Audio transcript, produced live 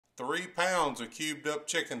3 pounds of cubed up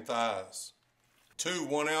chicken thighs, 2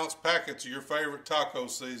 1-ounce packets of your favorite taco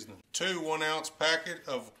seasoning, 2 1-ounce packet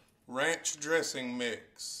of ranch dressing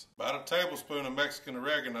mix, about a tablespoon of Mexican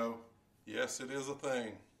oregano, yes it is a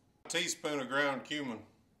thing, a teaspoon of ground cumin.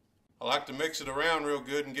 I like to mix it around real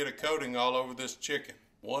good and get a coating all over this chicken.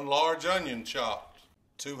 1 large onion chopped,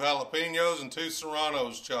 2 jalapenos and 2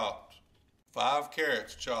 serranos chopped, 5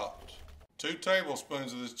 carrots chopped, 2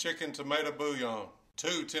 tablespoons of this chicken tomato bouillon,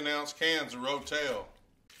 2 10-ounce cans of Rotel,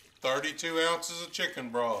 32 ounces of chicken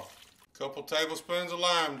broth, a couple tablespoons of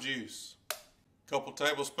lime juice, a couple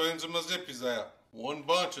tablespoons of Mazipizap, 1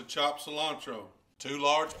 bunch of chopped cilantro, 2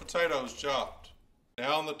 large potatoes chopped.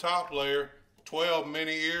 Now on the top layer, 12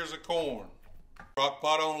 mini ears of corn. Crock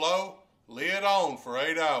pot on low, lid on for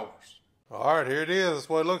 8 hours. All right, here it is. That's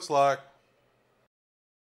what it looks like.